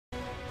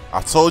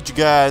I told you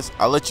guys,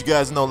 I let you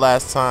guys know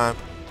last time,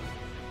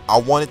 I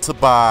wanted to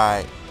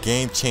buy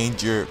Game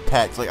Changer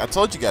packs. Like I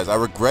told you guys, I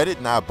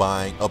regretted not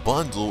buying a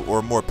bundle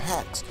or more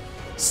packs.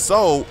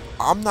 So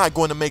I'm not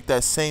going to make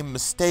that same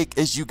mistake.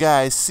 As you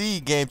guys see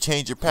Game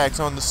Changer packs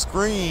on the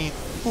screen,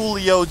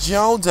 Julio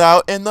Jones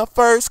out, and the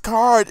first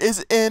card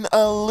is in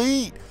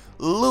Elite,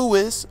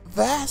 Luis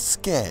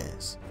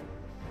Vasquez.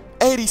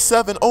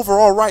 87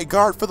 overall right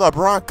guard for the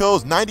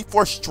Broncos,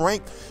 94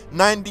 strength,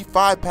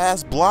 95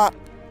 pass block.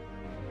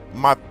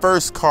 My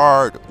first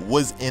card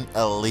was in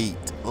Elite.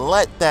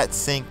 Let that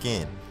sink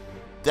in.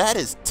 That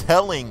is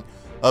telling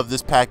of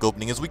this pack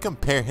opening. As we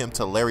compare him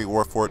to Larry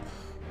Warford,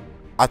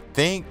 I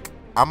think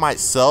I might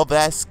sell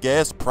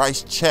Vasquez.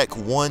 Price check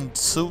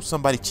 1-2.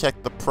 Somebody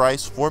check the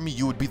price for me.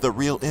 You would be the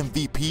real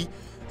MVP.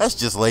 That's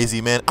just lazy,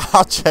 man.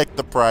 I'll check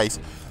the price.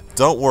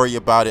 Don't worry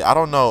about it. I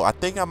don't know. I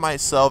think I might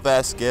sell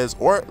Vasquez,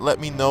 or let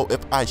me know if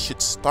I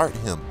should start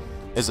him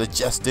as a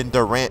Justin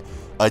Durant,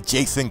 a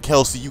Jason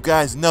Kelsey. You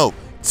guys know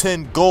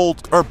 10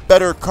 gold or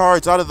better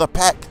cards out of the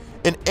pack.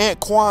 And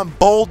Anquan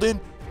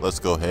Bolden. Let's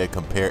go ahead,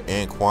 compare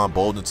Anquan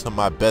Bolden to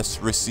my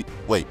best receiver.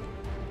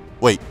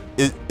 Wait,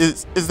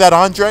 is that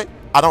Andre?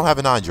 I don't have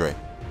an Andre.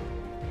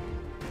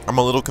 I'm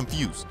a little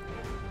confused.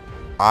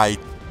 I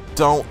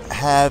don't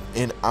have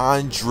an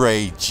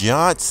Andre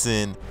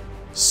Johnson,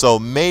 so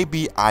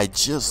maybe I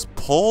just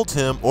pulled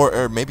him,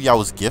 or maybe I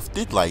was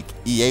gifted, like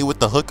EA with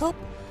the hookup.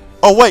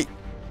 Oh wait,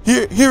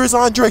 here is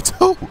Andre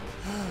too.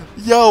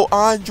 Yo,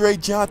 Andre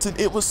Johnson,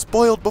 it was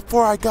spoiled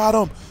before I got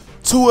him.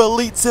 2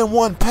 elites in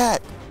 1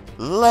 pack.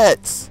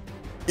 Let's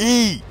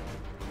eat.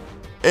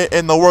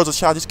 And the world's a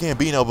childish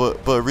Gambino,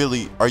 but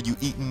really, are you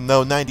eating?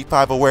 No.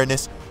 95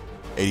 awareness,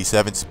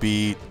 87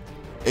 speed,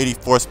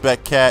 84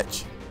 spec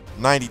catch,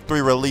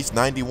 93 release,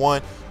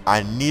 91.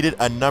 I needed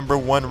a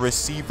 #1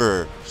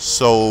 receiver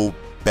so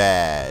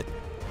bad.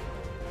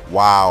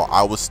 Wow,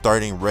 I was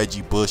starting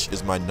Reggie Bush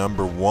as my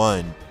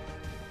 #1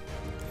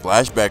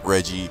 flashback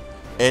Reggie,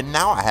 and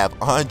now I have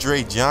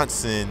Andre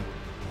Johnson.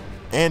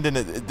 And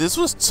this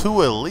was 2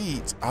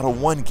 elites out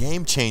of 1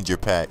 Game Changer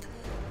pack.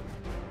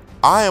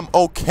 I am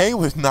okay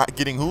with not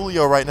getting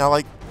Julio right now.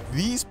 Like,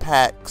 these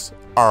packs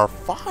are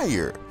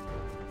fire.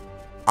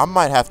 I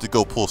might have to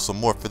go pull some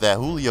more for that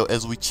Julio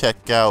as we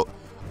check out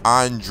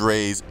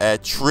Andre's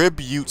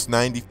attributes.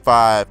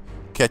 95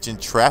 catching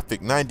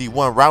traffic,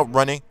 91 route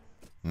running,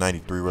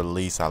 93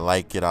 release. I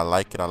like it. I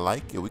like it. I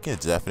like it. We can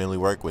definitely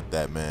work with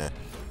that, man.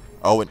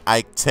 Oh, and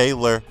Ike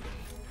Taylor.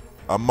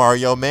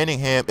 Mario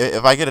Manningham.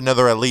 If I get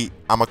another elite,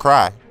 I'ma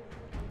cry.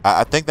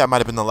 I think that might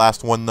have been the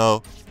last one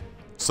though.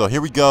 So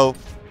here we go.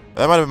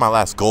 That might have been my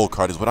last gold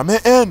card is what I'm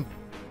in.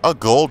 A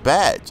gold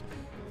badge.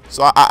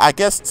 So I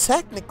guess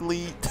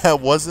technically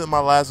that wasn't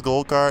my last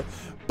gold card.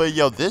 But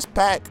yo, this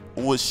pack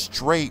was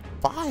straight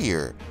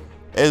fire.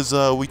 As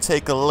we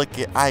take a look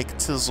at Ike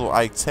Tizzle,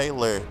 Ike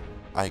Taylor,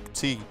 Ike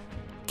T.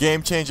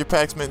 Game Changer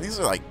packs, man. These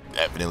are like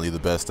definitely the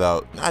best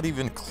out. Not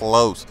even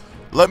close.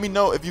 Let me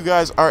know if you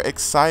guys are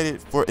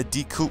excited for a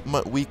DCOOP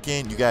MUT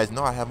weekend. You guys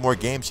know I have more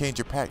Game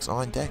Changer packs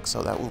on deck,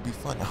 so that will be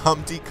fun.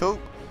 I'm DCOOP,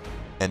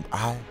 and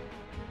I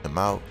am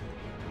out.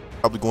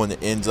 Probably going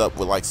to end up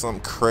with like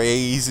some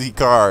crazy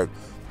card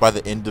by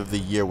the end of the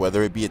year,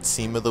 whether it be a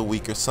team of the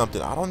week or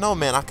something. I don't know,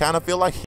 man. I kind of feel like